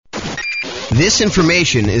This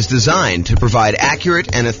information is designed to provide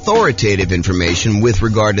accurate and authoritative information with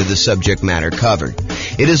regard to the subject matter covered.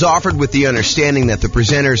 It is offered with the understanding that the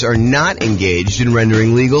presenters are not engaged in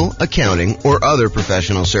rendering legal, accounting, or other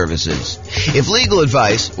professional services. If legal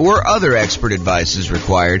advice or other expert advice is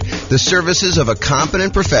required, the services of a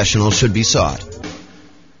competent professional should be sought.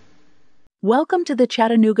 Welcome to the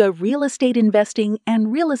Chattanooga Real Estate Investing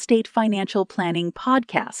and Real Estate Financial Planning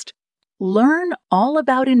podcast. Learn all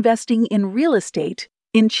about investing in real estate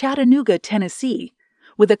in Chattanooga, Tennessee,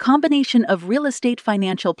 with a combination of real estate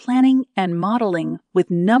financial planning and modeling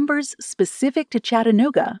with numbers specific to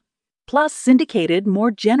Chattanooga, plus syndicated,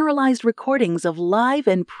 more generalized recordings of live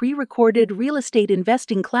and pre-recorded real estate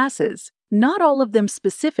investing classes, not all of them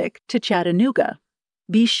specific to Chattanooga.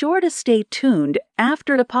 Be sure to stay tuned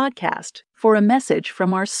after the podcast for a message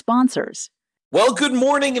from our sponsors. Well, good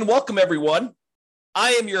morning and welcome, everyone.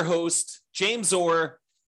 I am your host, James Orr,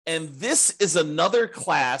 and this is another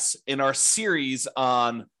class in our series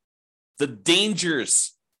on the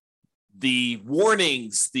dangers, the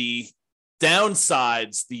warnings, the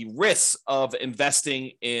downsides, the risks of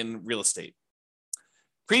investing in real estate.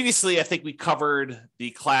 Previously, I think we covered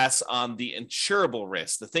the class on the insurable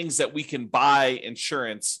risk, the things that we can buy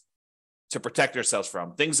insurance to protect ourselves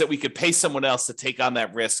from, things that we could pay someone else to take on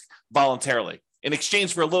that risk voluntarily. In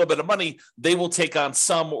exchange for a little bit of money, they will take on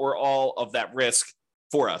some or all of that risk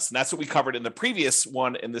for us. And that's what we covered in the previous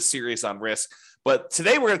one in this series on risk. But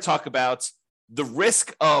today we're going to talk about the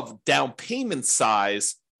risk of down payment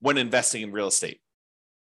size when investing in real estate.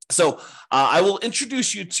 So I will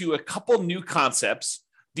introduce you to a couple new concepts.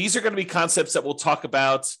 These are going to be concepts that we'll talk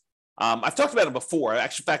about. I've talked about them before.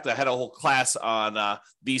 Actually, in fact, I had a whole class on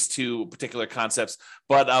these two particular concepts,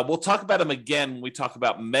 but we'll talk about them again when we talk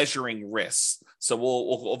about measuring risks. So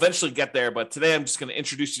we'll eventually get there, but today I'm just going to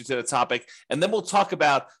introduce you to the topic, and then we'll talk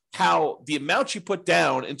about how the amount you put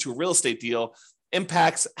down into a real estate deal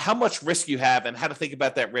impacts how much risk you have and how to think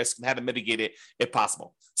about that risk and how to mitigate it if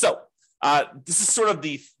possible. So this is sort of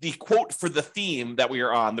the quote for the theme that we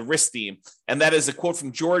are on, the risk theme, and that is a quote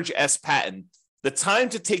from George S. Patton. The time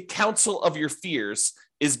to take counsel of your fears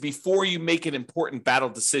is before you make an important battle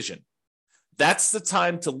decision. That's the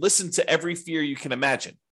time to listen to every fear you can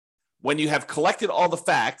imagine. When you have collected all the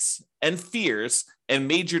facts and fears and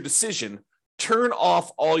made your decision, turn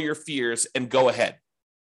off all your fears and go ahead.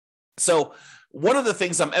 So one of the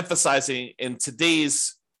things I'm emphasizing in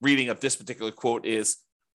today's reading of this particular quote is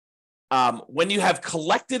when you have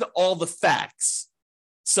collected all the facts.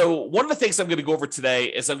 So one of the things I'm going to go over today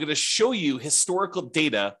is I'm going to show you historical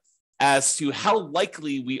data as to how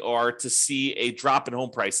likely we are to see a drop in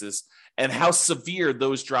home prices and how severe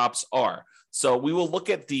those drops are. So we will look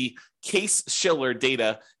at the Case-Shiller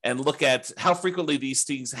data and look at how frequently these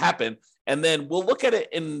things happen. And then we'll look at it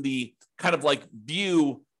in the kind of like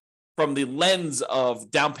view from the lens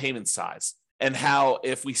of down payment size and how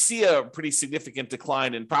if we see a pretty significant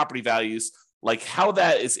decline in property values, like how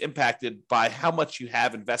that is impacted by how much you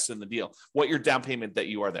have invested in the deal, what your down payment that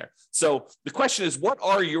you are there. So the question is, what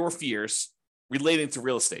are your fears relating to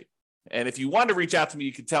real estate? And if you want to reach out to me,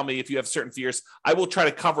 you can tell me if you have certain fears. I will try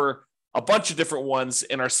to cover a bunch of different ones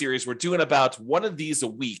in our series. We're doing about one of these a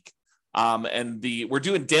week. We're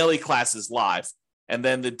doing daily classes live. And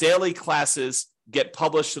then the daily classes get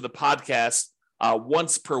published to the podcast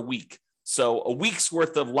once per week. So a week's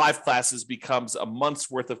worth of live classes becomes a month's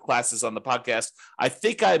worth of classes on the podcast. I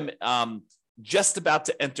think I'm just about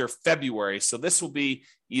to enter February. So this will be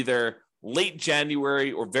either late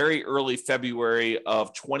January or very early February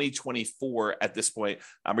of 2024 at this point.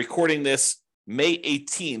 I'm recording this May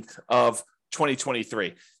 18th of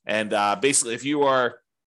 2023. And basically, if you are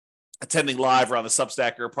attending live or on the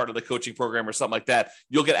Substack or part of the coaching program or something like that,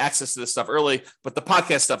 you'll get access to this stuff early, but the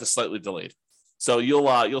podcast stuff is slightly delayed. So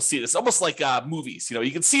you'll see this almost like movies. You know, you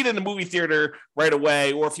can see it in the movie theater right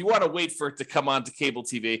away, or if you want to wait for it to come on to cable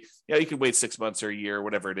TV, you can wait 6 months or a year or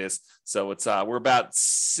whatever it is. So it's we're about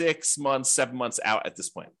 6 months, 7 months out at this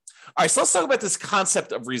point. All right, so let's talk about this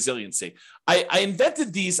concept of resiliency. I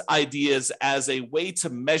invented these ideas as a way to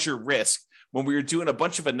measure risk when we were doing a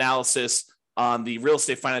bunch of analysis on the real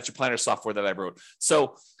estate financial planner software that I wrote.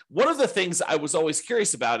 So one of the things I was always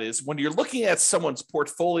curious about is when you're looking at someone's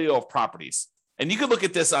portfolio of properties, and you can look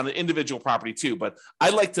at this on an individual property too, but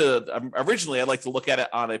originally I'd like to look at it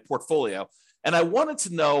on a portfolio. And I wanted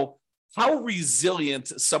to know how resilient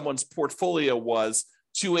someone's portfolio was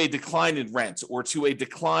to a decline in rent or to a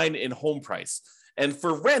decline in home price. And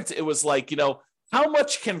for rent, it was like, how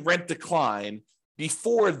much can rent decline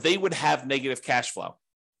before they would have negative cash flow?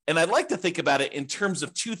 And I'd like to think about it in terms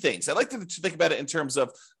of two things. I'd like to think about it in terms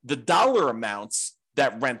of the dollar amounts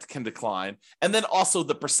that rent can decline, and then also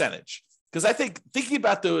the percentage. Because I think thinking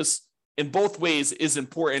about those in both ways is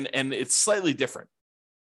important, and it's slightly different.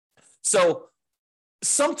 So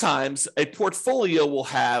sometimes a portfolio will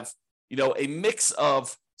have, a mix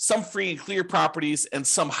of some free and clear properties and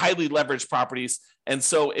some highly leveraged properties. And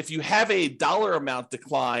so if you have a dollar amount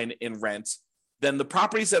decline in rent, then the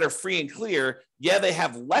properties that are free and clear, they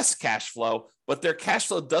have less cash flow, but their cash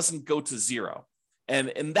flow doesn't go to zero. And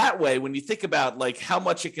in that way, when you think about like how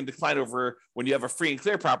much it can decline over when you have a free and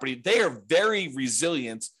clear property, they are very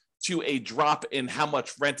resilient to a drop in how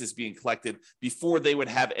much rent is being collected before they would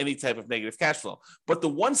have any type of negative cash flow. But the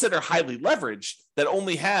ones that are highly leveraged that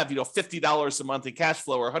only have, $50 a month in cash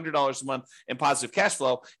flow or $100 a month in positive cash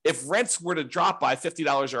flow, if rents were to drop by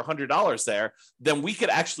 $50 or $100 there, then we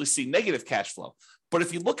could actually see negative cash flow. But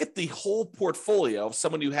if you look at the whole portfolio of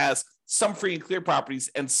someone who has some free and clear properties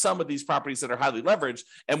and some of these properties that are highly leveraged,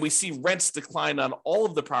 and we see rents decline on all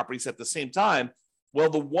of the properties at the same time,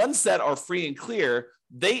 well, the ones that are free and clear,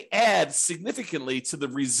 they add significantly to the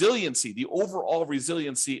resiliency, the overall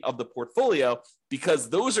resiliency of the portfolio, because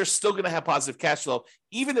those are still going to have positive cash flow,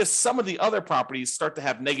 even if some of the other properties start to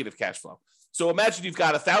have negative cash flow. So imagine you've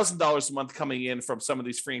got $1,000 a month coming in from some of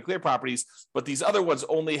these free and clear properties, but these other ones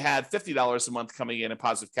only had $50 a month coming in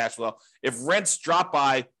positive cash flow. If rents drop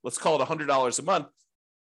by, let's call it $100 a month,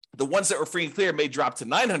 the ones that were free and clear may drop to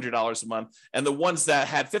 $900 a month, and the ones that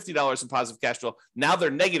had $50 in positive cash flow, now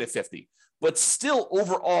they're negative 50. But still,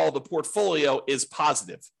 overall, the portfolio is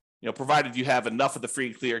positive, provided you have enough of the free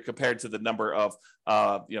and clear compared to the number of,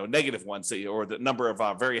 negative ones or the number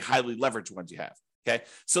of very highly leveraged ones you have. Okay,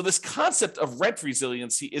 so this concept of rent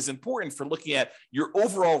resiliency is important for looking at your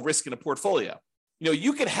overall risk in a portfolio.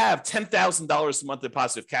 You could have $10,000 a month in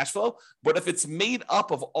positive cash flow, but if it's made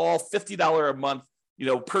up of all $50 a month,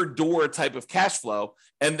 per door type of cash flow,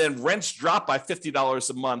 and then rents drop by $50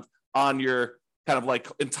 a month on your kind of like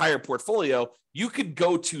entire portfolio, you could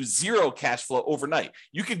go to zero cash flow overnight.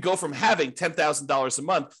 You could go from having $10,000 a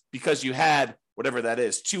month because you had whatever that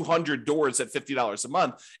is, 200 doors at $50 a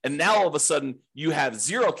month. And now all of a sudden you have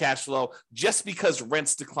zero cash flow just because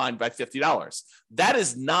rents declined by $50. That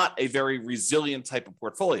is not a very resilient type of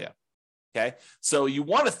portfolio. Okay. So you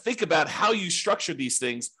want to think about how you structure these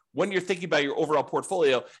things when you're thinking about your overall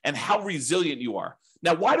portfolio and how resilient you are.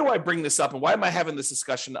 Now, why do I bring this up and why am I having this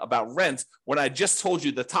discussion about rent when I just told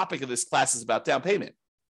you the topic of this class is about down payment?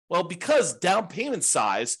 Well, because down payment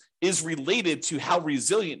size is related to how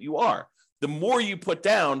resilient you are. The more you put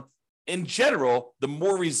down, in general, the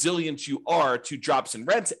more resilient you are to drops in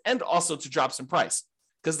rent and also to drops in price.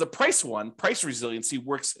 Because the price resiliency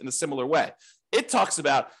works in a similar way. It talks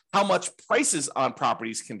about how much prices on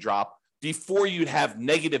properties can drop before you'd have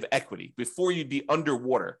negative equity, before you'd be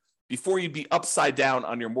underwater, before you'd be upside down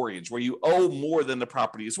on your mortgage, where you owe more than the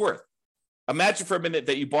property is worth. Imagine for a minute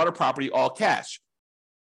that you bought a property all cash.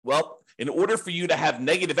 Well, in order for you to have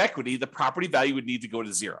negative equity, the property value would need to go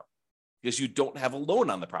to zero because you don't have a loan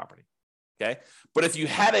on the property. Okay. But if you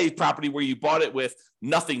had a property where you bought it with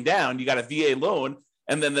nothing down, you got a VA loan,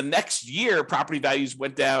 and then the next year property values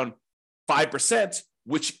went down 5%,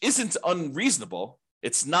 which isn't unreasonable.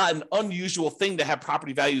 It's not an unusual thing to have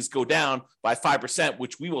property values go down by 5%,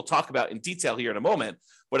 which we will talk about in detail here in a moment.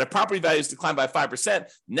 But if property values decline by 5%,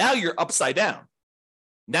 now you're upside down.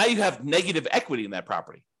 Now you have negative equity in that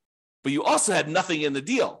property, but you also had nothing in the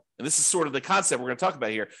deal. And this is sort of the concept we're going to talk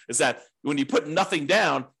about here, is that when you put nothing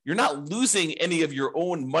down, you're not losing any of your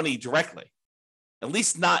own money directly, at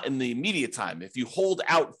least not in the immediate time. If you hold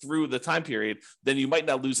out through the time period, then you might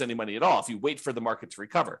not lose any money at all if you wait for the market to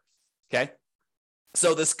recover. Okay.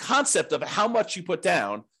 So this concept of how much you put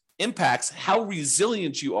down impacts how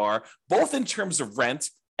resilient you are, both in terms of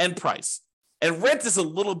rent and price. And rent is a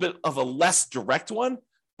little bit of a less direct one,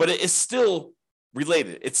 but it is still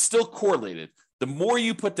related. It's still correlated. The more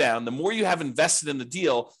you put down, the more you have invested in the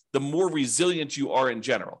deal, the more resilient you are in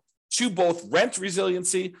general. To both rent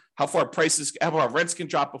resiliency, how far rents can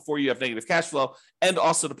drop before you have negative cash flow, and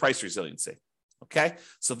also the price resiliency. Okay,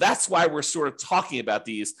 so that's why we're sort of talking about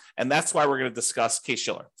these, and that's why we're going to discuss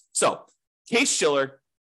Case-Shiller. So Case-Shiller,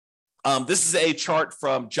 this is a chart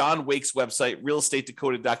from John Wake's website,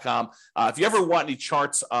 realestatedecoded.com. If you ever want any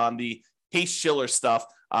charts on the Case-Shiller stuff.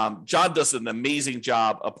 John does an amazing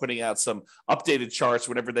job of putting out some updated charts.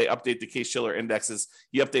 Whenever they update the Case-Shiller indexes,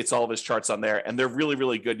 he updates all of his charts on there, and they're really,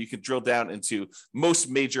 really good. You can drill down into most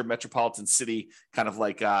major metropolitan city, kind of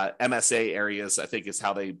like MSA areas, I think is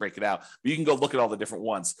how they break it out. But you can go look at all the different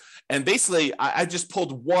ones. And basically, I just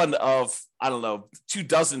pulled one of,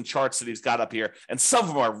 24 charts that he's got up here, and some of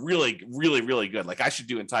them are really, really, really good. Like I should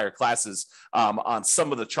do entire classes on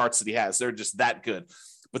some of the charts that he has. They're just that good.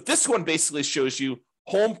 But this one basically shows you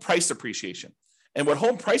home price appreciation. And what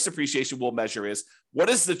home price appreciation will measure is what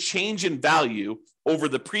is the change in value over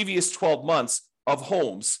the previous 12 months of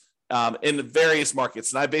homes in the various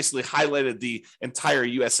markets. And I basically highlighted the entire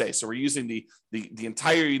USA. So we're using the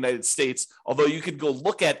entire United States, although you could go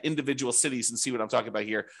look at individual cities and see what I'm talking about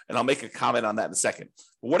here. And I'll make a comment on that in a second.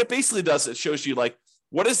 But what it basically does, it shows you like,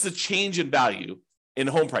 what is the change in value in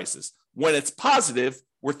home prices? When it's positive,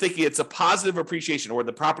 we're thinking it's a positive appreciation or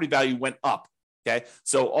the property value went up. Okay.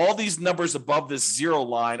 So all these numbers above this zero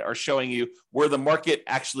line are showing you where the market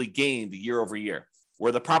actually gained year over year,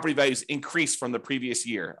 where the property values increased from the previous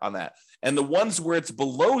year on that. And the ones where it's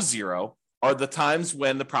below zero are the times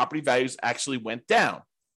when the property values actually went down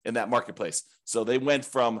in that marketplace. So they went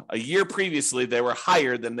from a year previously, they were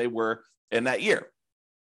higher than they were in that year.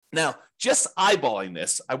 Now, just eyeballing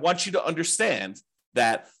this, I want you to understand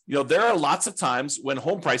that, there are lots of times when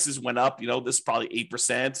home prices went up, this is probably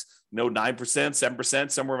 8%, 9%,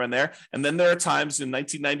 7%, somewhere in there. And then there are times in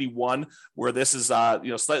 1991 where this is,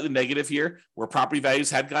 slightly negative here, where property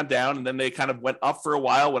values had gone down and then they kind of went up for a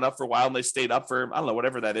while, and they stayed up for,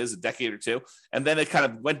 whatever that is, a decade or two. And then it kind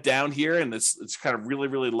of went down here and it's kind of really,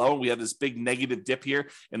 really low. And we had this big negative dip here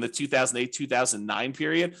in the 2008, 2009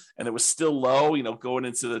 period. And it was still low, going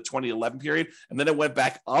into the 2011 period. And then it went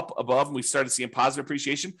back up above and we started seeing positive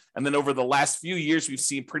appreciation. And then over the last few years, we've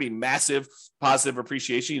seen pretty massive positive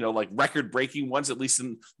appreciation, like record-breaking ones, at least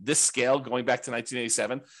in this scale, going back to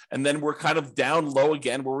 1987. And then we're kind of down low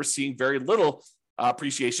again, where we're seeing very little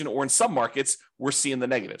appreciation, or in some markets, we're seeing the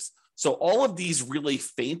negatives. So all of these really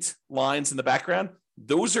faint lines in the background,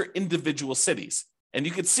 those are individual cities. And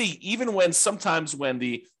you can see, even when sometimes when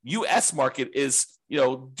the U.S. market is,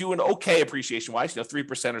 doing okay appreciation-wise,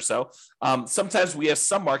 3% or so, sometimes we have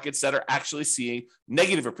some markets that are actually seeing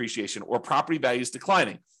negative appreciation or property values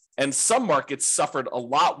declining. And some markets suffered a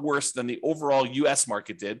lot worse than the overall U.S.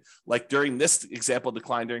 market did. Like during this example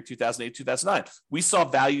decline during 2008, 2009, we saw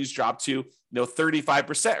values drop to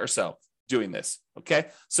 35% or so doing this. Okay,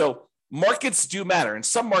 so markets do matter, and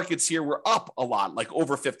some markets here were up a lot, like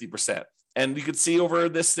over 50%. And you could see over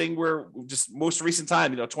this thing where just most recent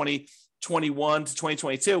time, 2021 to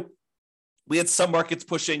 2022, we had some markets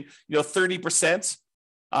pushing 30%.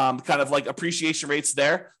 Kind of like appreciation rates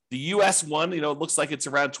there. The U.S. one, it looks like it's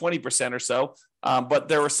around 20% or so, but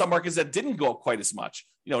there were some markets that didn't go up quite as much.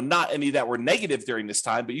 Not any that were negative during this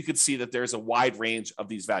time, but you could see that there's a wide range of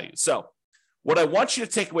these values. So what I want you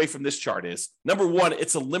to take away from this chart is, number one,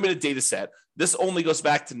 it's a limited data set. This only goes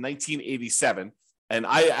back to 1987. And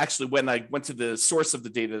I actually, when I went to the source of the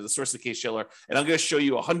data, the source of Case-Shiller, and I'm going to show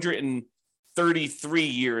you 133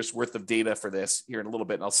 years worth of data for this here in a little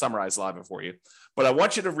bit, and I'll summarize a lot of it for you. But I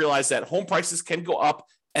want you to realize that home prices can go up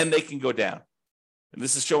and they can go down. And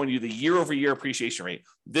this is showing you the year-over-year appreciation rate.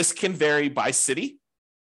 This can vary by city.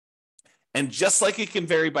 And just like it can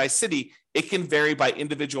vary by city, it can vary by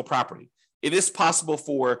individual property. It is possible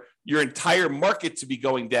for your entire market to be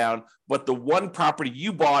going down, but the one property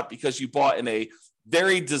you bought because you bought in a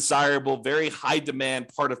very desirable, very high demand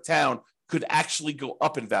part of town could actually go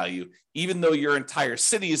up in value, even though your entire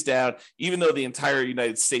city is down, even though the entire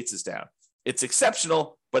United States is down. It's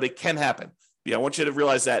exceptional, but it can happen. I want you to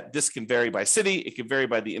realize that this can vary by city, it can vary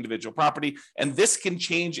by the individual property, and this can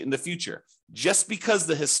change in the future. Just because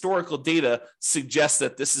the historical data suggests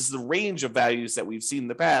that this is the range of values that we've seen in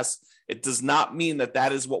the past, it does not mean that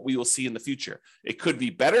that is what we will see in the future. It could be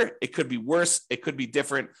better, it could be worse, it could be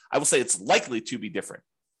different. I will say it's likely to be different.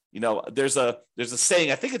 There's a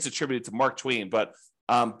saying, I think it's attributed to Mark Twain, but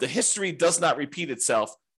the history does not repeat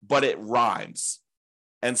itself, but it rhymes.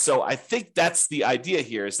 And so I think that's the idea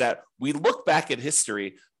here, is that we look back at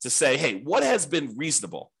history to say, hey, what has been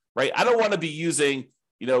reasonable, right? I don't want to be using,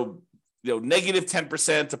 negative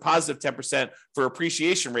 10% to positive 10% for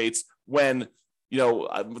appreciation rates when,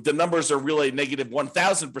 the numbers are really negative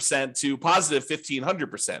 1,000% to positive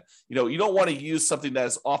 1,500%. You don't want to use something that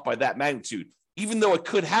is off by that magnitude. Even though it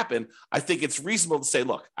could happen, I think it's reasonable to say,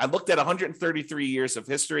 look, I looked at 133 years of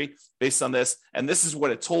history based on this, and this is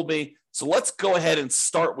what it told me. So let's go ahead and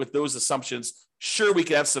start with those assumptions. Sure, we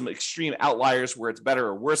could have some extreme outliers where it's better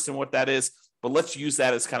or worse than what that is, but let's use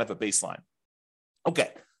that as kind of a baseline. Okay,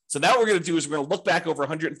 So now what we're going to do is we're going to look back over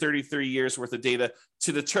 133 years worth of data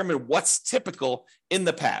to determine what's typical in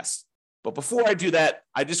the past. But before I do that,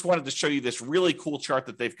 I just wanted to show you this really cool chart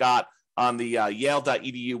that they've got on the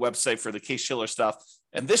Yale.edu website for the Case-Shiller stuff.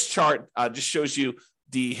 And this chart just shows you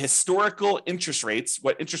the historical interest rates,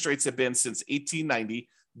 what interest rates have been since 1890,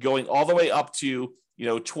 going all the way up to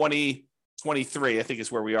 2023, I think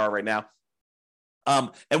is where we are right now.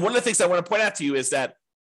 And one of the things I want to point out to you is that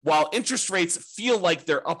while interest rates feel like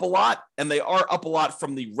they're up a lot, and they are up a lot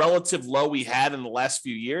from the relative low we had in the last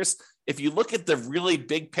few years, if you look at the really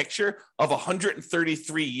big picture of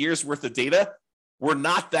 133 years worth of data, we're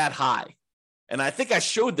not that high. And I think I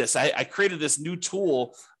showed this. I created this new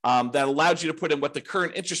tool that allowed you to put in what the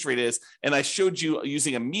current interest rate is. And I showed you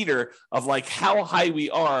using a meter of like how high we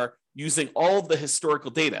are using all of the historical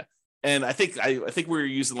data. And I think we were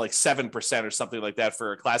using like 7% or something like that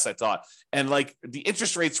for a class I taught. And like the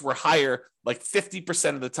interest rates were higher like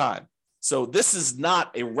 50% of the time. So this is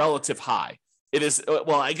not a relative high. It is,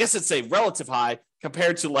 well, I guess it's a relative high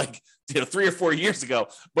compared to like 3 or 4 years ago.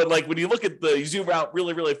 But like when you look at you zoom out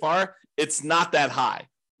really, really far, it's not that high.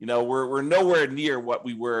 We're nowhere near what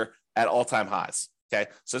we were at all-time highs. Okay.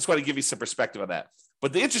 So I just want to give you some perspective on that.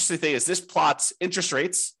 But the interesting thing is this plots interest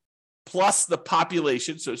rates plus the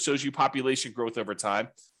population. So it shows you population growth over time.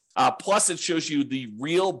 Plus it shows you the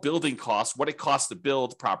real building costs, what it costs to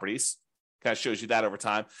build properties. Kind of shows you that over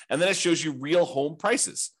time. And then it shows you real home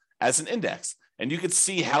prices as an index. And you can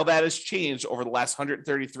see how that has changed over the last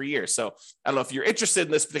 133 years. So I don't know if you're interested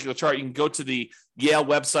in this particular chart, you can go to the Yale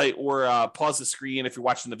website or pause the screen if you're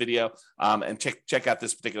watching the video and check out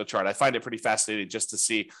this particular chart. I find it pretty fascinating just to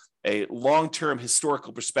see a long-term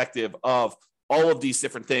historical perspective of all of these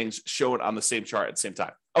different things shown on the same chart at the same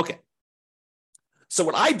time. Okay. So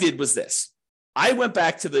what I did was this. I went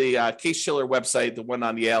back to the Case-Shiller website, the one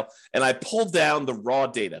on Yale, and I pulled down the raw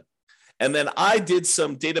data. And then I did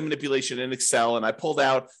some data manipulation in Excel, and I pulled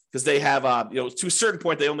out, because they have, to a certain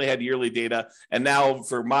point, they only had yearly data. And now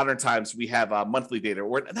for modern times, we have monthly data,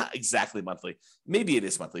 or not exactly monthly. Maybe it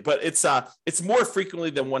is monthly, but it's more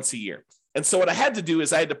frequently than once a year. And so what I had to do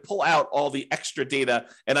is I had to pull out all the extra data,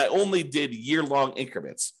 and I only did year-long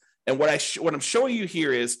increments. And what I'm showing you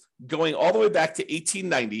here is going all the way back to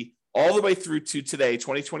 1890, all the way through to today,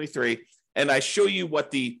 2023. And I show you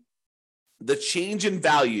what the change in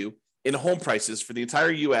value in home prices for the entire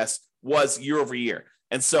US was year over year.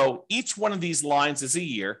 And so each one of these lines is a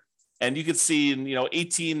year. And you can see in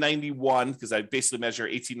 1891, because I basically measure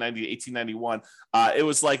 1890 to 1891, it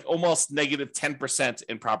was like almost negative 10%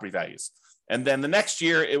 in property values. And then the next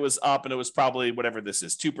year it was up, and it was probably whatever this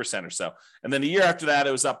is, 2% or so. And then the year after that,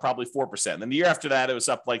 it was up probably 4%. And then the year after that, it was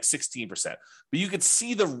up like 16%. But you could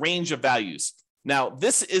see the range of values. Now,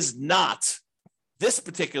 this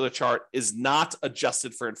particular chart is not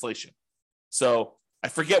adjusted for inflation. So I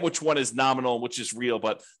forget which one is nominal and which is real,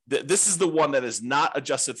 but this is the one that is not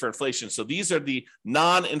adjusted for inflation. So these are the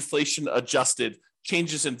non-inflation adjusted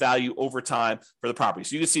changes in value over time for the property.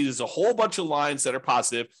 So you can see there's a whole bunch of lines that are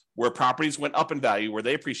positive where properties went up in value, where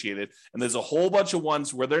they appreciated, and there's a whole bunch of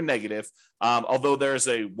ones where they're negative, although there's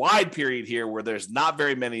a wide period here where there's not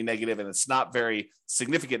very many negative, and it's not very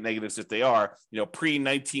significant negatives if they are.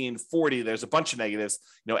 Pre-1940, there's a bunch of negatives.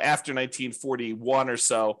 After 1941 or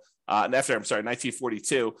so, and after,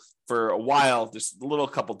 1942, for a while, there's a little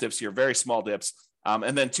couple dips here, very small dips.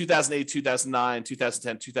 And then 2008, 2009,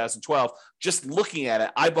 2010, 2012, just looking at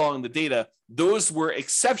it, eyeballing the data, those were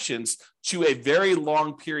exceptions to a very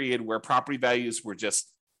long period where property values were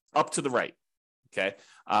just up to the right. Okay.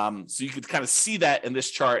 So you could kind of see that in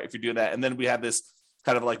this chart if you're doing that. And then we have this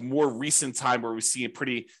kind of like more recent time where we see a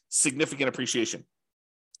pretty significant appreciation.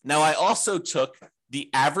 Now, I also took the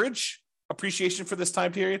average appreciation for this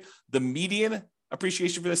time period, the median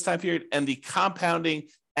appreciation for this time period, and the compounding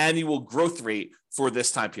annual growth rate for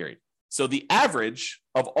this time period. So the average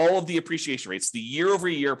of all of the appreciation rates, the year over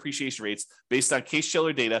year appreciation rates based on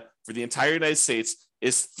Case-Shiller data for the entire United States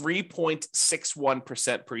is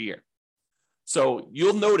 3.61% per year. So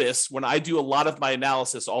you'll notice when I do a lot of my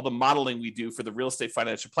analysis, all the modeling we do for the real estate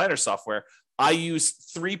financial planner software, I use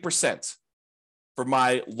 3% for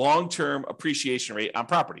my long-term appreciation rate on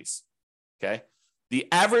properties. Okay. The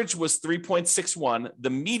average was 3.61. The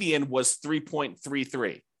median was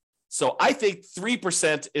 3.33. So I think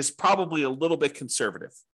 3% is probably a little bit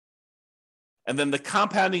conservative. And then the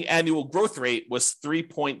compounding annual growth rate was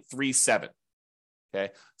 3.37.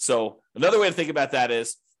 Okay. So another way to think about that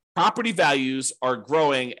is property values are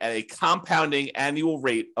growing at a compounding annual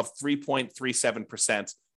rate of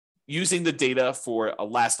 3.37% using the data for the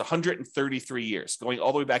last 133 years, going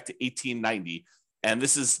all the way back to 1890. And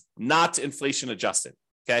this is not inflation adjusted.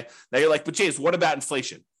 Okay. Now you're like, but James, what about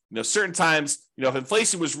inflation? Certain times, if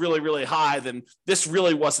inflation was really, really high, then this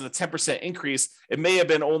really wasn't a 10% increase. It may have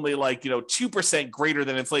been only 2% greater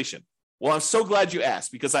than inflation. Well, I'm so glad you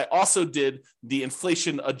asked, because I also did the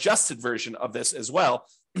inflation adjusted version of this as well.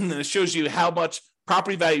 And it shows you how much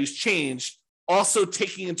property values changed, also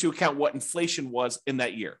taking into account what inflation was in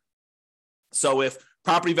that year. So if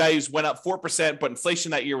property values went up 4%, but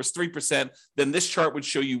inflation that year was 3%, then this chart would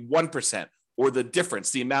show you 1%, or the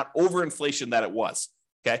difference, the amount over inflation that it was.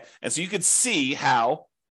 Okay. And so you could see how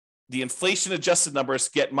the inflation adjusted numbers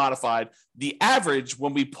get modified. The average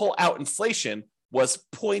when we pull out inflation was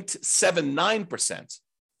 0.79%.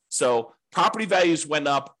 So property values went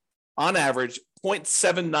up on average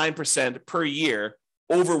 0.79% per year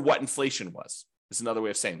over what inflation was. Is another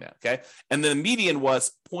way of saying that. Okay. And then the median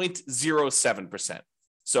was 0.07%.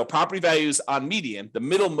 So property values on median, the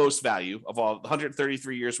middlemost value of all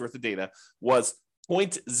 133 years worth of data, was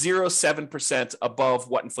 0.07% above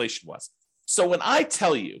what inflation was. So when I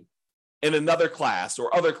tell you in another class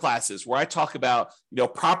or other classes where I talk about,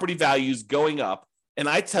 property values going up, and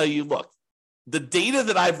I tell you, look, the data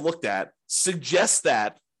that I've looked at suggests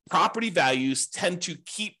that property values tend to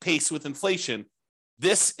keep pace with inflation,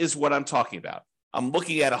 this is what I'm talking about. I'm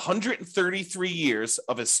looking at 133 years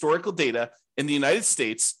of historical data in the United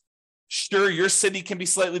States. Sure, your city can be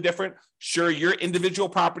slightly different. Sure, your individual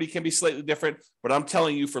property can be slightly different. But I'm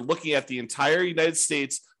telling you, for looking at the entire United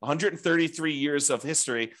States, 133 years of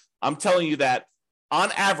history, I'm telling you that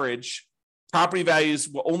on average, property values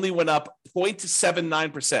only went up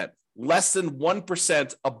 0.79%, less than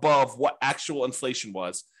 1% above what actual inflation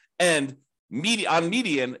was. And on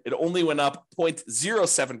median, it only went up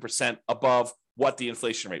 0.07% above what the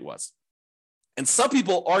inflation rate was. And some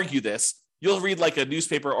people argue this. You'll read like a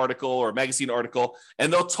newspaper article or a magazine article,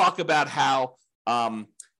 and they'll talk about how,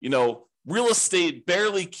 real estate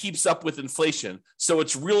barely keeps up with inflation, so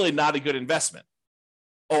it's really not a good investment.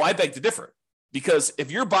 Oh, I beg to differ, because if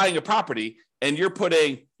you're buying a property and you're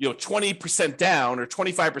putting, 20% down or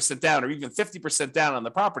 25% down or even 50% down on the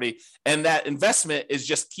property, and that investment is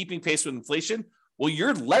just keeping pace with inflation, well,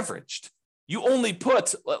 you're leveraged. You only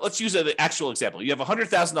put, let's use an actual example. You have a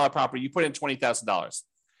 $100,000 property, you put in $20,000.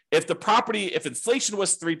 If inflation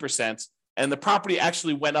was 3% and the property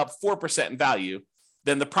actually went up 4% in value,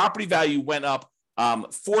 then the property value went up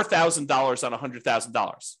 $4,000 on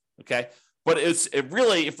 $100,000. Okay. But it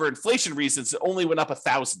really, for inflation reasons, it only went up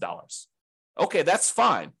 $1,000. Okay. That's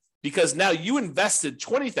fine, because now you invested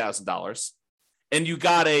 $20,000 and you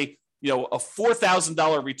got a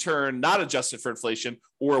 $4,000 return, not adjusted for inflation,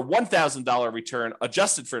 or a $1,000 return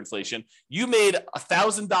adjusted for inflation. You made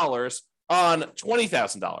 $1,000 on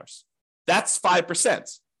 $20,000. That's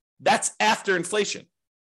 5%. That's after inflation.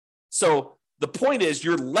 So the point is,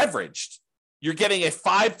 you're leveraged. You're getting a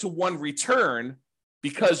 5-to-1 return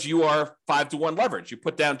because you are 5-to-1 leverage. You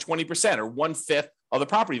put down 20% or 1/5 of the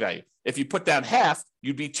property value. If you put down half,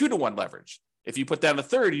 you'd be 2-to-1 leverage. If you put down a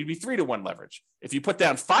third, you'd be 3-to-1 leverage. If you put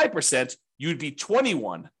down 5%, you'd be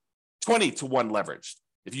 20-to-1 leveraged.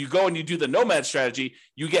 If you go and you do the nomad strategy,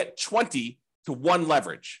 you get 20-to-1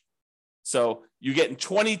 leverage. So you're getting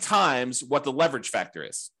 20 times what the leverage factor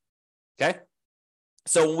is. Okay.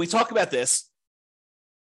 So when we talk about this,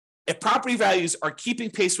 if property values are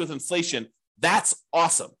keeping pace with inflation, that's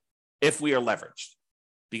awesome if we are leveraged,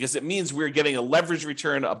 because it means we're getting a leverage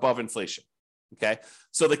return above inflation. Okay.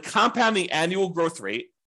 So the compounding annual growth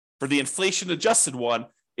rate for the inflation adjusted one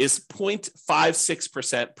is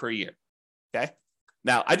 0.56% per year. Okay.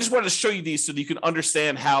 Now, I just wanted to show you these so that you can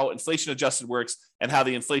understand how inflation adjusted works and how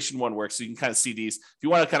the inflation one works. So you can kind of see these. If you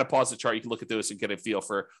want to kind of pause the chart, you can look at those and get a feel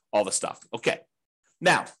for all the stuff. Okay.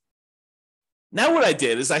 Now what I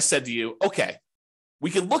did is I said to you, okay, we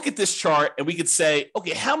can look at this chart and we could say,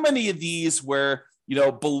 okay, how many of these were,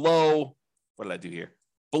 below, what did I do here?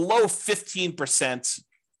 Below 15%.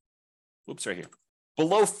 Whoops, right here.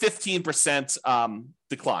 Below 15%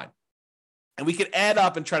 decline. And we could add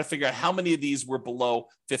up and try to figure out how many of these were below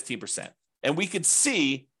 15%. And we could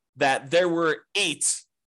see that there were 8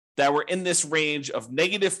 that were in this range of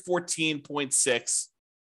negative 14.6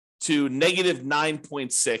 to negative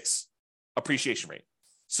 9.6 appreciation rate.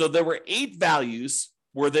 So there were 8 values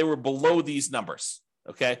where they were below these numbers.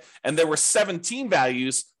 Okay. And there were 17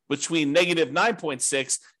 values between negative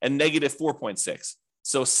 9.6 and negative 4.6.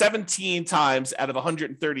 So 17 times out of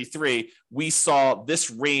 133, we saw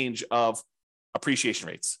this range of appreciation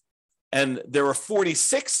rates. And there were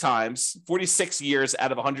 46 years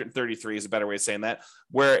out of 133 is a better way of saying that,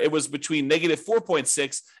 where it was between negative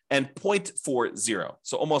 4.6 and 0.40.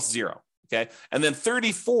 So almost zero. Okay. And then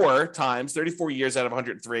 34 years out of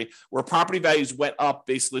 103, where property values went up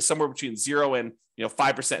basically somewhere between 0 and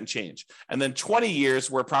 5% and change. And then 20 years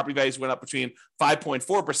where property values went up between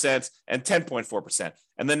 5.4% and 10.4%.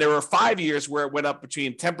 And then there were 5 years where it went up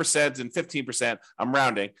between 10% and 15%. I'm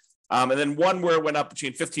rounding. And then one where it went up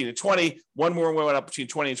between 15 and 20, one where it went up between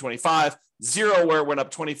 20 and 25, 0 where it went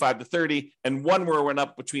up 25 to 30, and one where it went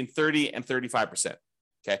up between 30 and 35%.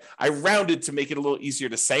 Okay. I rounded to make it a little easier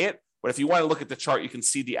to say it. But if you want to look at the chart, you can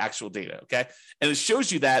see the actual data, okay? And it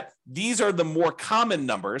shows you that these are the more common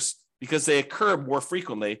numbers because they occur more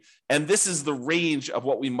frequently. And this is the range of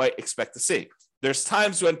what we might expect to see. There's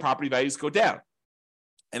times when property values go down.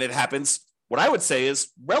 And it happens, what I would say is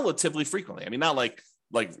relatively frequently. I mean, not like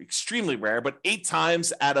extremely rare, but 8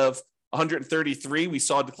 times out of 133, we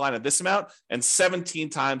saw a decline of this amount, and 17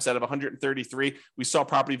 times out of 133, we saw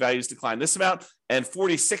property values decline this amount, and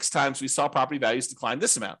 46 times we saw property values decline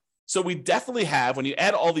this amount. So we definitely have, when you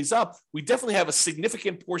add all these up, we definitely have a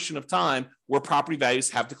significant portion of time where property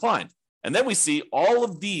values have declined. And then we see all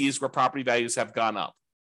of these where property values have gone up.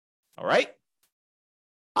 All right.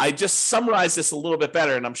 I just summarized this a little bit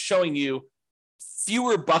better, and I'm showing you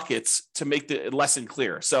fewer buckets to make the lesson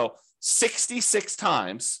clear. So 66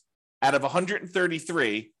 times out of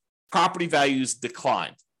 133, property values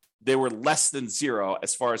declined. They were less than 0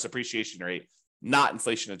 as far as appreciation rate, not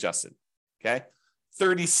inflation adjusted. Okay.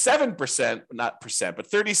 37%, not percent, but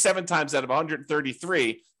 37 times out of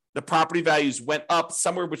 133, the property values went up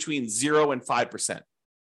somewhere between 0 and 5%.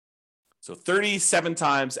 So 37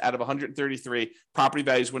 times out of 133, property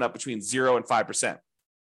values went up between 0 and 5%.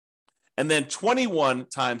 And then 21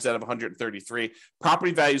 times out of 133,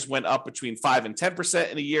 property values went up between 5 and 10%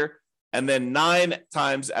 in a year. And then 9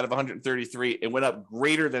 times out of 133, it went up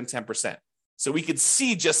greater than 10%. So we could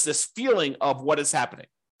see just this feeling of what is happening.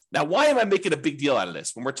 Now, why am I making a big deal out of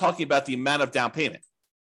this when we're talking about the amount of down payment?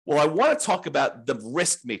 Well, I want to talk about the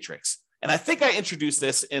risk matrix. And I think I introduced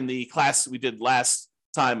this in the class we did last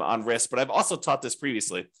time on risk, but I've also taught this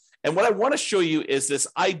previously. And what I want to show you is this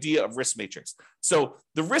idea of risk matrix. So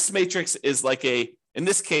the risk matrix is like in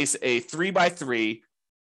this case, a 3x3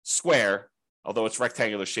 square, although it's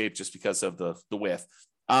rectangular shape just because of the width.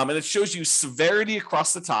 And it shows you severity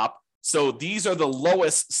across the top. So these are the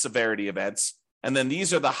lowest severity events. And then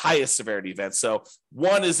these are the highest severity events. So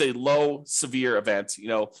one is a low severe event,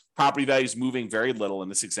 property values moving very little in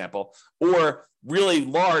this example, or really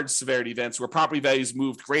large severity events where property values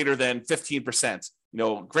moved greater than 15%,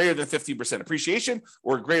 greater than 15% appreciation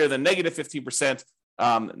or greater than negative 15%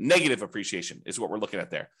 negative appreciation is what we're looking at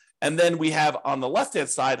there. And then we have on the left-hand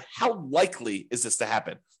side, how likely is this to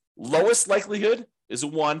happen? Lowest likelihood is a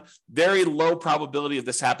 1, very low probability of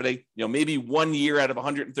this happening, maybe 1 year out of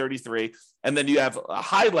 133. And then you have a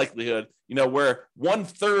high likelihood, where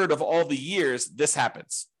 1/3 of all the years this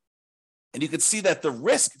happens. And you can see that the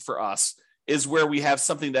risk for us is where we have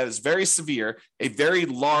something that is very severe, a very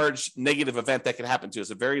large negative event that can happen to us,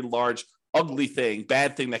 a very large, ugly thing,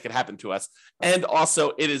 bad thing that can happen to us. And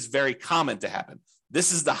also it is very common to happen.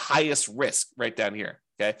 This is the highest risk right down here.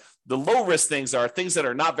 Okay. The low risk things are things that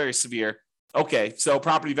are not very severe. Okay, so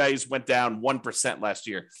property values went down 1% last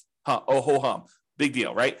year. Oh, ho hum. Big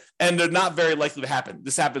deal, right? And they're not very likely to happen.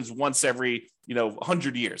 This happens once every,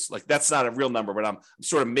 100 years. Like that's not a real number, but I'm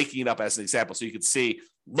sort of making it up as an example. So you can see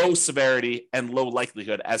low severity and low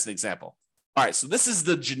likelihood as an example. All right, so this is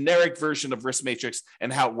the generic version of risk matrix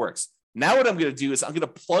and how it works. Now what I'm going to do is I'm going to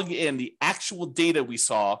plug in the actual data we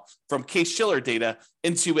saw from Case-Shiller data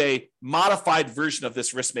into a modified version of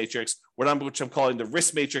this risk matrix, which I'm calling the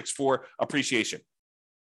risk matrix for appreciation.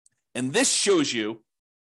 And this shows you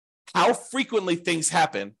how frequently things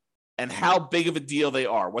happen and how big of a deal they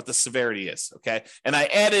are, what the severity is, okay? And I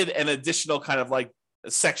added an additional kind of like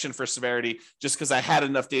a section for severity just because I had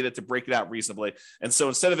enough data to break it out reasonably. And so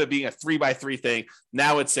instead of it being a 3x3 thing,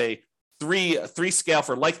 now it's a three scale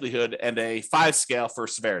for likelihood and a 5 scale for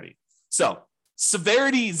severity. So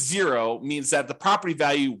severity 0 means that the property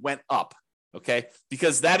value went up, okay?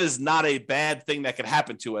 Because that is not a bad thing that could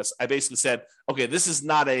happen to us. I basically said, okay, this is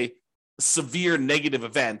not a severe negative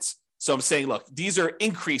event. So I'm saying, look, these are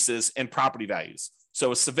increases in property values.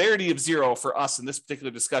 So a severity of 0 for us in this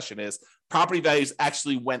particular discussion is property values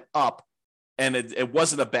actually went up and it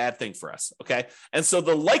wasn't a bad thing for us, okay? And so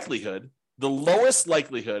the likelihood, the lowest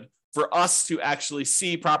likelihood for us to actually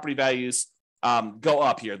see property values go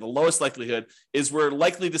up here, the lowest likelihood is we're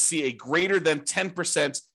likely to see a greater than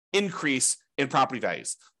 10% increase in property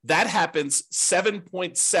values. That happens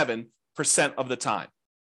 7.7% of the time.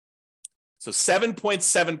 So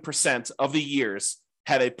 7.7% of the years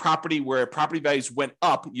had a property where property values went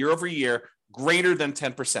up year over year greater than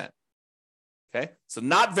 10%. Okay, so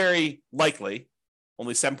not very likely,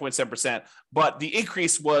 only 7.7%, but the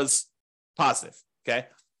increase was positive. Okay,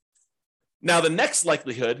 now the next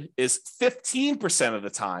likelihood is 15% of the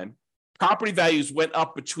time, property values went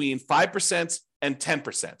up between 5% and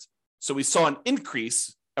 10%. So we saw an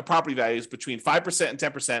increase of property values between 5% and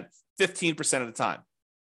 10%, 15% of the time.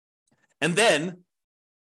 And then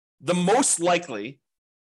the most likely,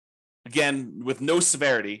 again, with no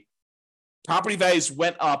severity, property values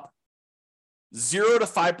went up 0 to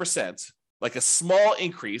 5%, like a small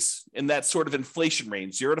increase in that sort of inflation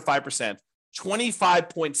range, 0 to 5%,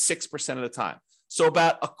 25.6% of the time. So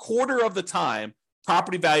about a quarter of the time,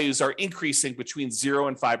 property values are increasing between 0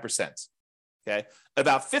 and 5%. Okay.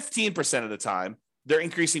 About 15% of the time, they're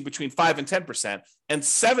increasing between 5 and 10%, and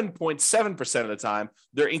 7.7% of the time,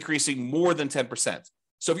 they're increasing more than 10%.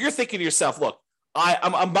 So if you're thinking to yourself, look,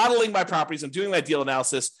 I'm modeling my properties, I'm doing my deal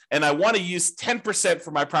analysis, and I want to use 10%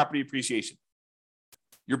 for my property appreciation.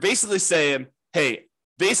 You're basically saying, hey,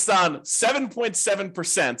 based on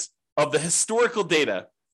 7.7% of the historical data,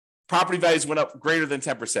 property values went up greater than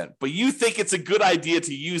 10%. But you think it's a good idea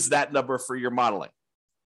to use that number for your modeling,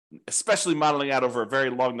 especially modeling out over a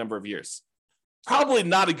very long number of years. Probably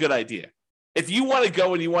not a good idea. If you want to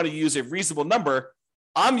go and you want to use a reasonable number,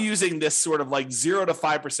 I'm using this sort of like 0 to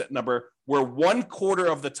 5% number where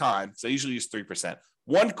 1/4 of the time, so I usually use 3%,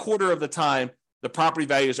 1/4 of the time, the property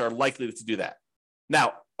values are likely to do that.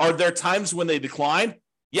 Now, are there times when they decline?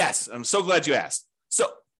 Yes. I'm so glad you asked.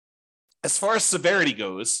 So as far as severity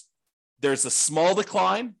goes, there's a small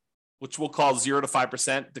decline, which we'll call 0 to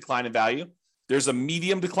 5% decline in value. There's a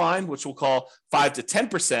medium decline, which we'll call 5 to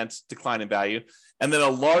 10% decline in value. And then a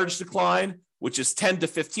large decline, which is 10 to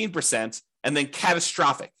 15%, and then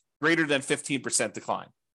catastrophic, greater than 15% decline.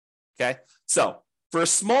 Okay. So for a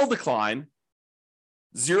small decline,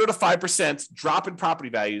 0 to 5% drop in property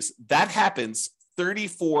values, that happens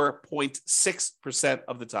 34.6%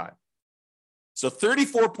 of the time. So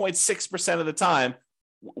 34.6% of the time,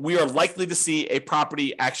 we are likely to see a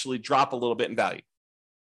property actually drop a little bit in value.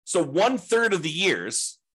 So 1/3 of the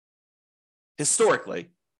years,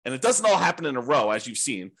 historically, and it doesn't all happen in a row, as you've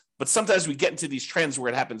seen, but sometimes we get into these trends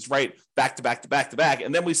where it happens right back to back to back to back,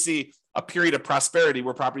 and then we see a period of prosperity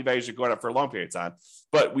where property values are going up for a long period of time.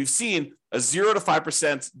 But we've seen a 0 to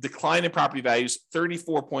 5% decline in property values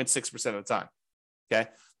 34.6% of the time. Okay.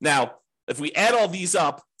 Now, if we add all these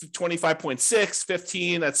up, 25.6,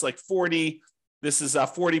 15, that's like 40. This is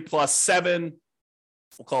 40 plus 7.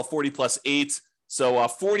 We'll call 40 plus 8. So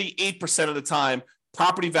 48% of the time,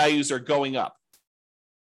 property values are going up.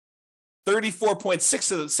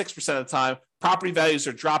 34.6% of the time, property values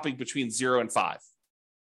are dropping between 0 and 5.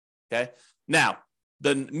 Okay. Now,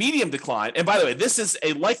 the medium decline, and by the way, this is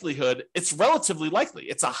a likelihood, it's relatively likely.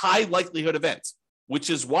 It's a high likelihood event, which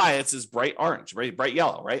is why it's this bright orange, right? Bright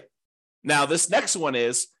yellow, right? Now, this next one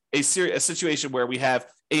is a situation where we have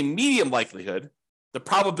a medium likelihood. The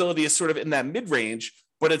probability is sort of in that mid-range,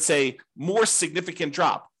 but it's a more significant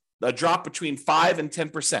drop, a drop between 5 and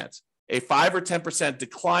 10%. A 5 or 10%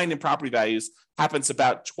 decline in property values happens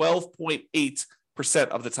about 12.8%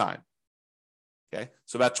 of the time. Okay,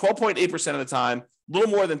 so about 12.8% of the time, a little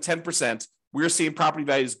more than 10%, we're seeing property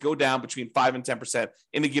values go down between 5 and 10%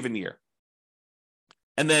 in a given year.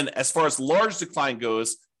 And then as far as large decline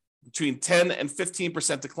goes, between 10 and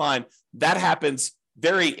 15% decline, that happens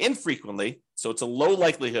very infrequently. So it's a low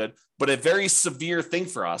likelihood, but a very severe thing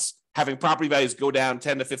for us, having property values go down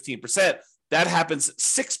 10 to 15%. That happens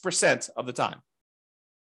 6% of the time.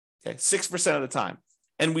 Okay, 6% of the time.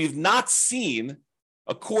 And we've not seen,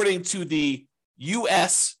 according to the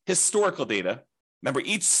US historical data, remember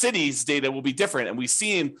each city's data will be different, and we've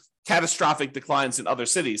seen catastrophic declines in other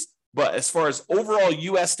cities. But as far as overall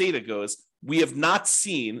US data goes, we have not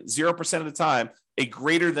seen 0% of the time a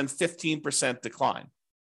greater than 15% decline,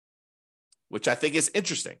 which I think is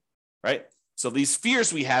interesting, right? So these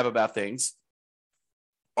fears we have about things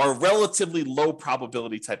are relatively low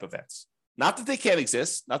probability type events. Not that they can't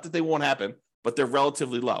exist, not that they won't happen, but they're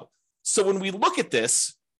relatively low. So when we look at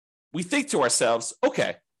this, we think to ourselves,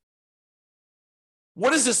 okay,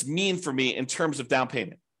 what does this mean for me in terms of down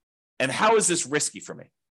payment? And how is this risky for me?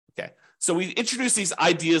 Okay, so we introduce these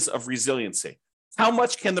ideas of resiliency. How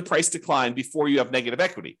much can the price decline before you have negative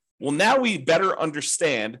equity? Well, now we better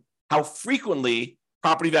understand how frequently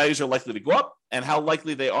property values are likely to go up and how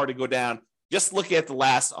likely they are to go down. Just looking at the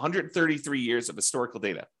last 133 years of historical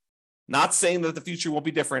data. Not saying that the future will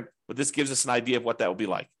be different, but this gives us an idea of what that will be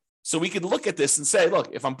like. So we could look at this and say, look,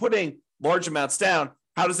 if I'm putting large amounts down,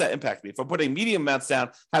 how does that impact me? If I'm putting medium amounts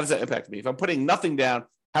down, how does that impact me? If I'm putting nothing down,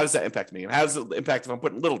 how does that impact me? And how does it impact if I'm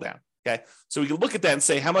putting little down? Okay, so we can look at that and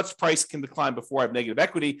say how much price can decline before I have negative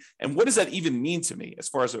equity, and what does that even mean to me as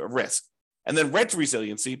far as a risk? And then rent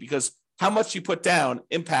resiliency, because how much you put down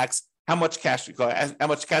impacts how much cash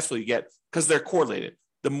flow you get, because they're correlated.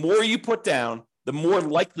 The more you put down, the more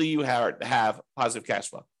likely you are to have positive cash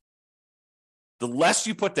flow. The less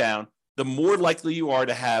you put down, the more likely you are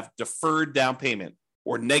to have deferred down payment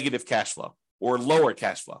or negative cash flow or lower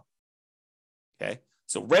cash flow. Okay,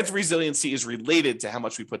 so rent resiliency is related to how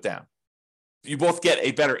much we put down. You both get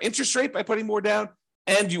a better interest rate by putting more down,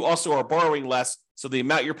 and you also are borrowing less, so the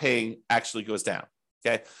amount you're paying actually goes down.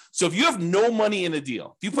 Okay, so if you have no money in a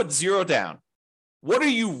deal, if you put zero down, what are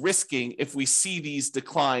you risking if we see these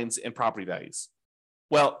declines in property values?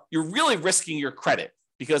 Well, you're really risking your credit,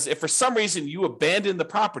 because if for some reason you abandon the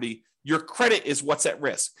property, your credit is what's at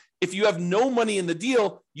risk. If you have no money in the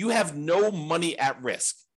deal, you have no money at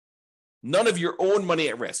risk. None of your own money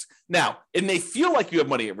at risk. Now, it may feel like you have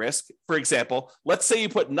money at risk. For example, let's say you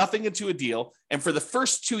put nothing into a deal, and for the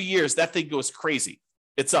first 2 years, that thing goes crazy.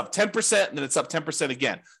 It's up 10%, and then it's up 10%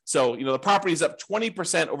 again. So, the property is up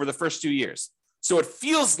 20% over the first 2 years. So it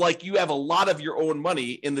feels like you have a lot of your own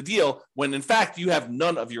money in the deal, when in fact you have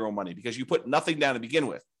none of your own money because you put nothing down to begin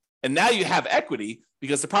with. And now you have equity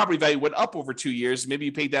because the property value went up over 2 years. Maybe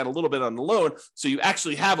you paid down a little bit on the loan, so you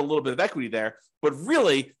actually have a little bit of equity there. But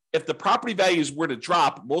really, if the property values were to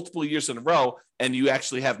drop multiple years in a row and you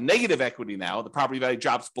actually have negative equity now, the property value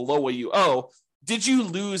drops below what you owe, did you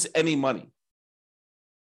lose any money?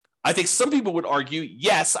 I think some people would argue,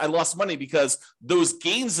 yes, I lost money because those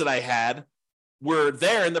gains that I had were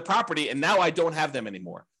there in the property and now I don't have them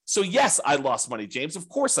anymore. So yes, I lost money, James. Of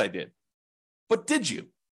course I did. But did you?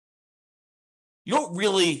 You don't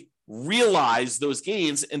really realize those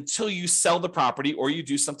gains until you sell the property or you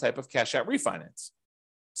do some type of cash out refinance.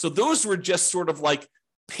 So those were just sort of like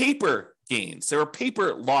paper gains. There were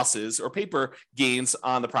paper losses or paper gains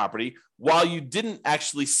on the property while you didn't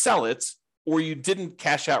actually sell it or you didn't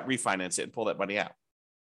cash out refinance it and pull that money out.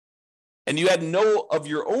 And you had no of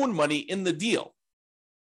your own money in the deal.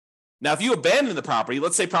 Now, if you abandon the property,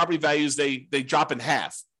 let's say property values, they drop in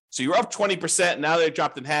half. So you're up 20%, now they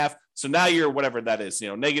dropped in half. So now you're whatever that is,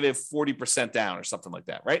 negative 40% down or something like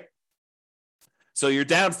that, right? So you're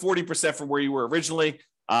down 40% from where you were originally.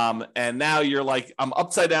 And now you're like, I'm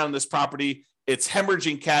upside down in this property. It's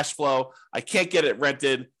hemorrhaging cash flow. I can't get it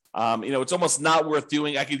rented. It's almost not worth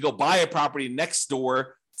doing. I could go buy a property next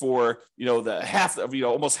door for, the half of,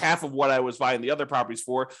 almost half of what I was buying the other properties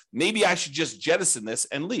for. Maybe I should just jettison this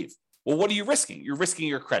and leave. Well, what are you risking? You're risking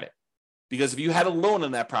your credit. Because if you had a loan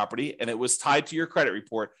on that property and it was tied to your credit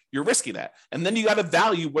report, you're risking that. And then you got to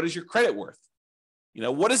value, what is your credit worth?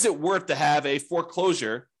 What is it worth to have a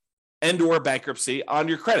foreclosure and or bankruptcy on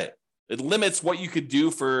your credit? It limits what you could do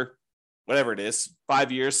for whatever it is,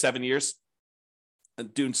 5 years, 7 years,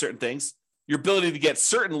 and doing certain things. Your ability to get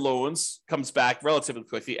certain loans comes back relatively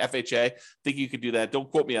quickly. FHA, I think you could do that. Don't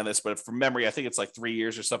quote me on this, but from memory, I think it's like 3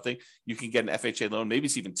 years or something. You can get an FHA loan. Maybe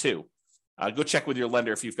it's even 2. Go check with your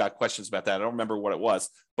lender if you've got questions about that. I don't remember what it was,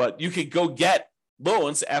 but you could go get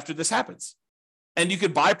loans after this happens. And you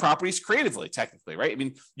could buy properties creatively, technically, right? I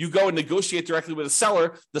mean, you go and negotiate directly with a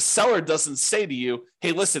seller. The seller doesn't say to you,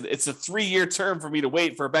 hey, listen, it's a 3-year term for me to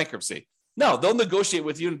wait for a bankruptcy. No, they'll negotiate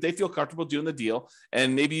with you and they feel comfortable doing the deal.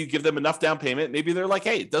 And maybe you give them enough down payment. Maybe they're like,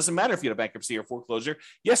 hey, it doesn't matter if you had a bankruptcy or foreclosure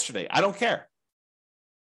yesterday. I don't care.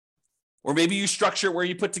 Or maybe you structure it where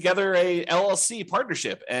you put together a LLC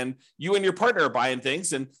partnership and you and your partner are buying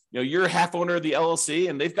things and you're half owner of the LLC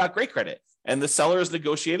and they've got great credit. And the seller is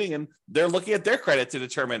negotiating and they're looking at their credit to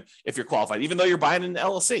determine if you're qualified, even though you're buying an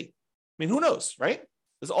LLC. I mean, who knows, right?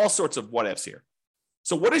 There's all sorts of what ifs here.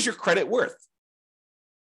 So what is your credit worth?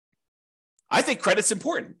 I think credit's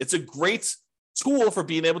important. It's a great tool for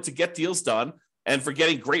being able to get deals done and for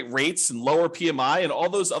getting great rates and lower PMI and all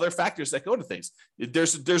those other factors that go to things.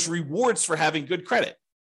 There's rewards for having good credit,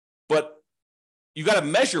 but you got to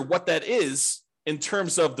measure what that is in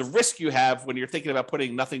terms of the risk you have when you're thinking about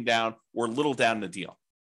putting nothing down or little down in the deal.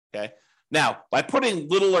 Okay. Now, by putting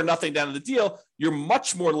little or nothing down in the deal, you're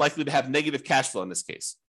much more likely to have negative cash flow in this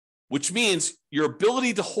case, which means your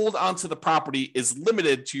ability to hold onto the property is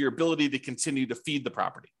limited to your ability to continue to feed the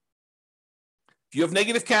property. If you have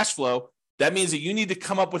negative cash flow, that means that you need to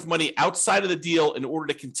come up with money outside of the deal in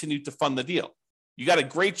order to continue to fund the deal. You got a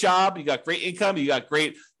great job, you got great income, you got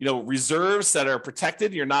great, reserves that are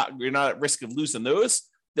protected. You're not at risk of losing those.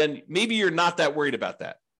 Then maybe you're not that worried about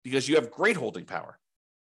that because you have great holding power.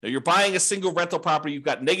 Now you're buying a single rental property. You've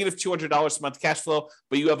got negative $200 a month cash flow,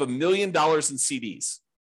 but you have $1 million in CDs.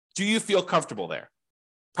 Do you feel comfortable there?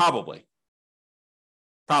 Probably.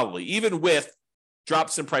 Even with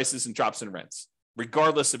drops in prices and drops in rents,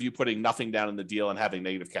 regardless of you putting nothing down in the deal and having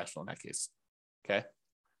negative cash flow in that case. Okay.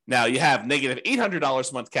 Now you have negative $800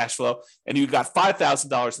 a month cash flow and you've got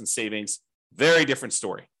 $5,000 in savings. Very different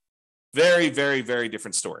story. Very, very, very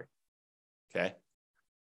different story. Okay.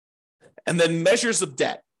 And then measures of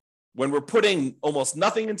debt. When we're putting almost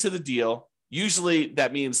nothing into the deal, usually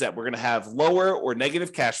that means that we're going to have lower or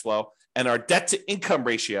negative cash flow, and our debt to income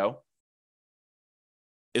ratio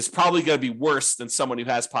is probably going to be worse than someone who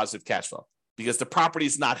has positive cash flow because the property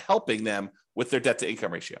is not helping them with their debt to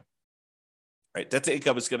income ratio. Right? Debt to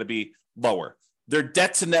income is going to be lower. Their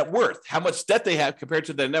debt to net worth, how much debt they have compared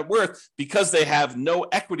to their net worth, because they have no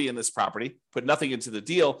equity in this property, put nothing into the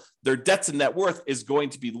deal, their debt to net worth is going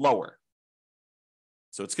to be lower.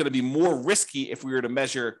 So it's going to be more risky if we were to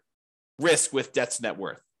measure risk with debt to net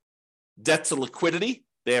worth. Debt to liquidity,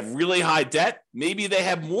 they have really high debt. Maybe they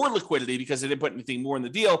have more liquidity because they didn't put anything more in the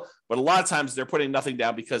deal, but a lot of times they're putting nothing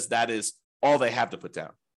down because that is all they have to put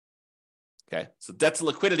down. Okay, so debt to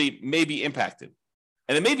liquidity may be impacted.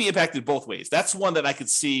 And it may be impacted both ways. That's one that I could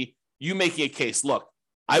see you making a case. Look,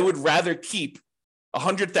 I would rather keep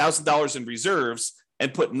 $100,000 in reserves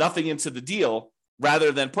and put nothing into the deal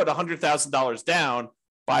rather than put $100,000 down,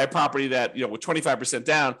 buy a property that, with 25%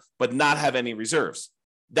 down, but not have any reserves.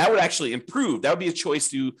 That would actually improve. That would be a choice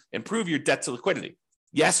to improve your debt to liquidity.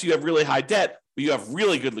 Yes, you have really high debt, but you have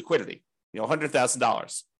really good liquidity,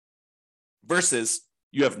 $100,000 versus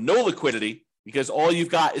you have no liquidity because all you've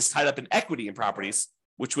got is tied up in equity in properties,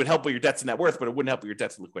 which would help with your debt to net worth, but it wouldn't help with your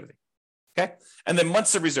debt to liquidity. Okay. And then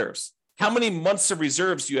months of reserves. How many months of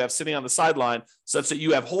reserves do you have sitting on the sideline such that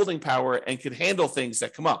you have holding power and can handle things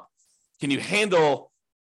that come up? Can you handle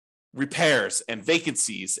repairs and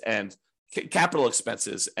vacancies and capital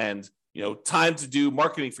expenses and, time to do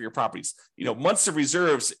marketing for your properties? Months of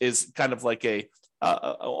reserves is kind of like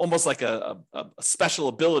almost like a special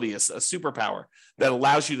ability, a superpower that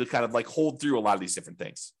allows you to kind of like hold through a lot of these different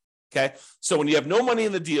things. Okay. So when you have no money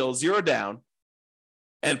in the deal, zero down,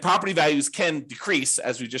 and property values can decrease,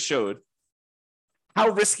 as we just showed, how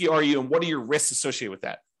risky are you and what are your risks associated with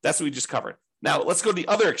that? That's what we just covered. Now let's go to the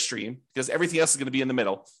other extreme because everything else is going to be in the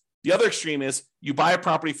middle. The other extreme is you buy a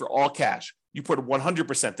property for all cash. You put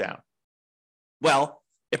 100% down. Well,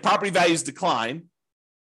 if property values decline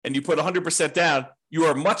and you put 100% down, you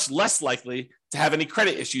are much less likely to have any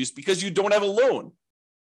credit issues because you don't have a loan,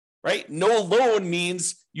 right? No loan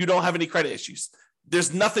means you don't have any credit issues.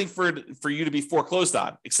 There's nothing for you to be foreclosed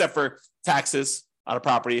on except for taxes on a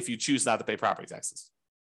property if you choose not to pay property taxes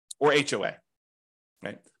or HOA,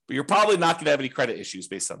 right? But you're probably not going to have any credit issues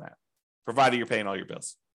based on that, provided you're paying all your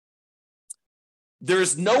bills. There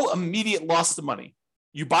is no immediate loss of money.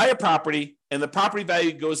 You buy a property and the property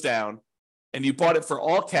value goes down and you bought it for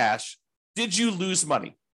all cash. Did you lose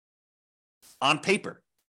money? On paper.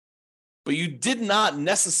 But you did not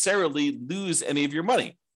necessarily lose any of your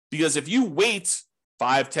money because if you wait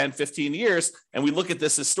 5, 10, 15 years and we look at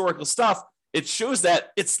this historical stuff, it shows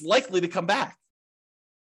that it's likely to come back.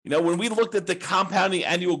 When we looked at the compounding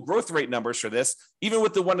annual growth rate numbers for this, even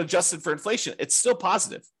with the one adjusted for inflation, it's still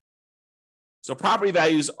positive. So property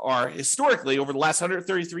values are historically, over the last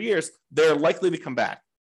 133 years, they're likely to come back.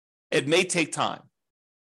 It may take time.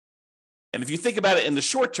 And if you think about it in the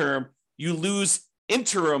short term, you lose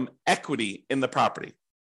interim equity in the property.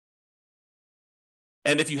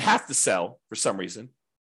 And if you have to sell for some reason,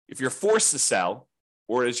 if you're forced to sell,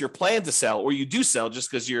 or is your plan to sell, or you do sell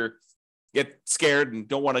just because you get scared and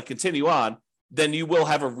don't want to continue on, then you will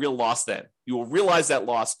have a real loss then. You will realize that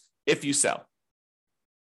loss if you sell.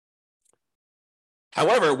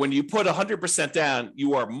 However, when you put 100% down,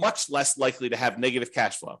 you are much less likely to have negative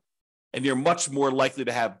cash flow, and you're much more likely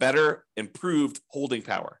to have better, improved holding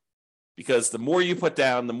power. Because the more you put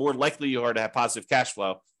down, the more likely you are to have positive cash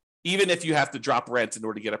flow, even if you have to drop rent in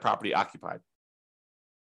order to get a property occupied.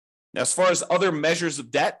 Now, as far as other measures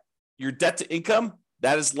of debt, your debt to income,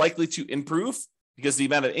 that is likely to improve because the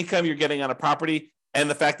amount of income you're getting on a property and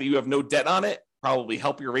the fact that you have no debt on it probably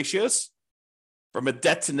help your ratios. From a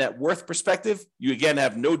debt to net worth perspective, you again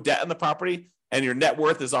have no debt on the property and your net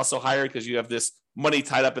worth is also higher because you have this money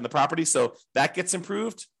tied up in the property. So that gets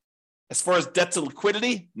improved. As far as debt to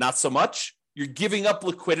liquidity, not so much. You're giving up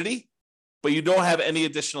liquidity, but you don't have any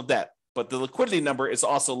additional debt. But the liquidity number is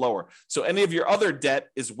also lower. So any of your other debt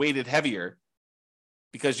is weighted heavier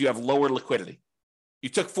because you have lower liquidity. You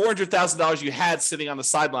took $400,000 you had sitting on the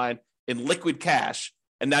sideline in liquid cash,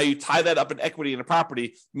 and now you tie that up in equity in a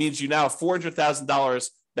property, means you now have $400,000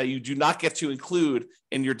 that you do not get to include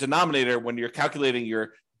in your denominator when you're calculating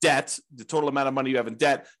your debt, the total amount of money you have in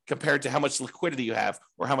debt, compared to how much liquidity you have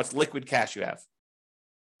or how much liquid cash you have.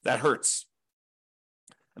 That hurts.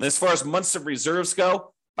 And as far as months of reserves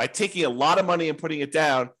go, by taking a lot of money and putting it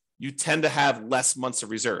down, you tend to have less months of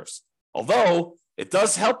reserves. Although it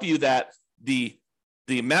does help you that the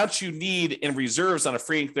amount you need in reserves on a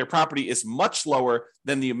free and clear property is much lower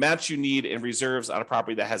than the amount you need in reserves on a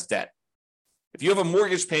property that has debt. If you have a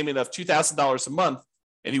mortgage payment of $2,000 a month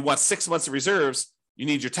and you want 6 months of reserves, you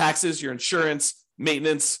need your taxes, your insurance,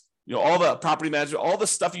 maintenance, all the property management, all the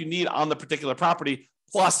stuff you need on the particular property,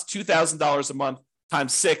 plus $2,000 a month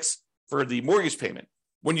times 6 for the mortgage payment.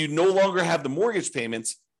 When you no longer have the mortgage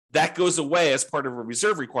payments, that goes away as part of a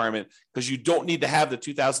reserve requirement because you don't need to have the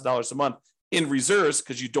 $2,000 a month in reserves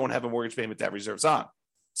because you don't have a mortgage payment to have reserves on.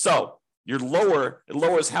 So it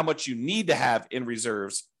lowers how much you need to have in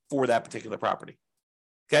reserves for that particular property.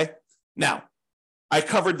 Okay. Now, I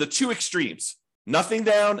covered the two extremes, nothing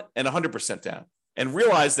down and 100% down, and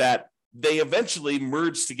realize that they eventually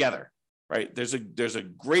merge together, right? There's a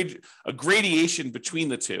gradation between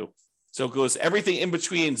the two. So it goes everything in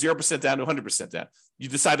between 0% down to 100% down. You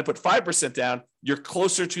decide to put 5% down, you're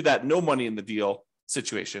closer to that no money in the deal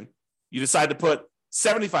situation. You decide to put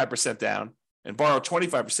 75% down and borrow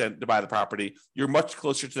 25% to buy the property, you're much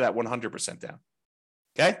closer to that 100% down.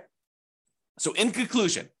 Okay? So in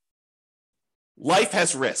conclusion, life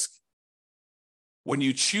has risk. When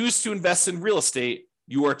you choose to invest in real estate,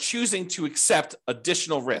 you are choosing to accept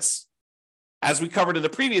additional risks. As we covered in the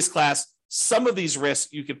previous class, some of these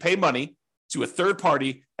risks you could pay money to a third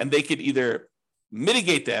party and they could either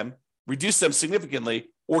mitigate them, reduce them significantly,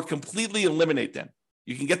 or completely eliminate them.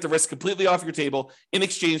 You can get the risk completely off your table in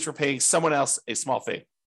exchange for paying someone else a small fee.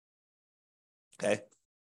 Okay.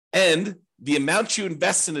 And the amount you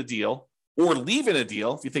invest in a deal or leave in a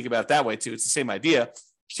deal, if you think about it that way too, it's the same idea,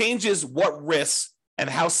 changes what risks and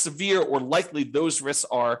how severe or likely those risks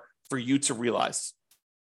are for you to realize.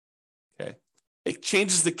 Okay. It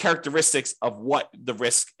changes the characteristics of what the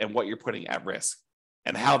risk and what you're putting at risk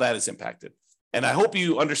and how that is impacted. And I hope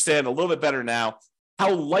you understand a little bit better now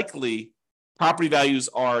how likely property values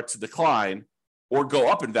are to decline or go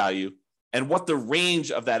up in value and what the range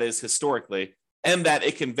of that is historically, and that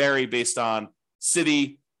it can vary based on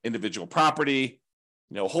city, individual property,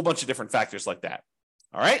 a whole bunch of different factors like that.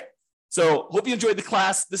 All right. So hope you enjoyed the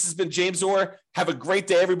class. This has been James Orr. Have a great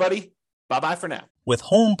day, everybody. Bye-bye for now. With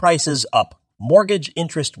home prices up, mortgage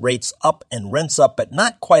interest rates up, and rents up, but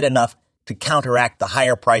not quite enough to counteract the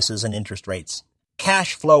higher prices and interest rates.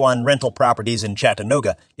 Cash flow on rental properties in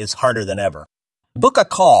Chattanooga is harder than ever. Book a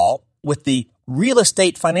call with the Real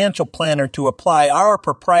Estate Financial Planner to apply our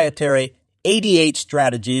proprietary 88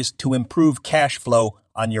 strategies to improve cash flow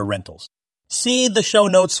on your rentals. See the show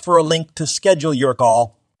notes for a link to schedule your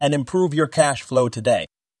call and improve your cash flow today.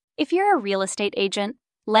 If you're a real estate agent,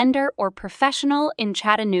 lender, or professional in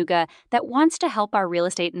Chattanooga that wants to help our real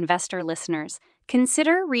estate investor listeners,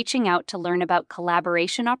 consider reaching out to learn about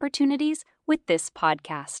collaboration opportunities with this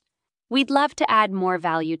podcast. We'd love to add more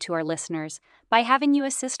value to our listeners by having you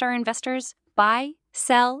assist our investors buy,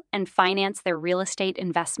 sell, and finance their real estate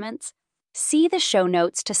investments. See the show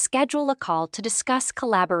notes to schedule a call to discuss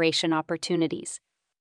collaboration opportunities.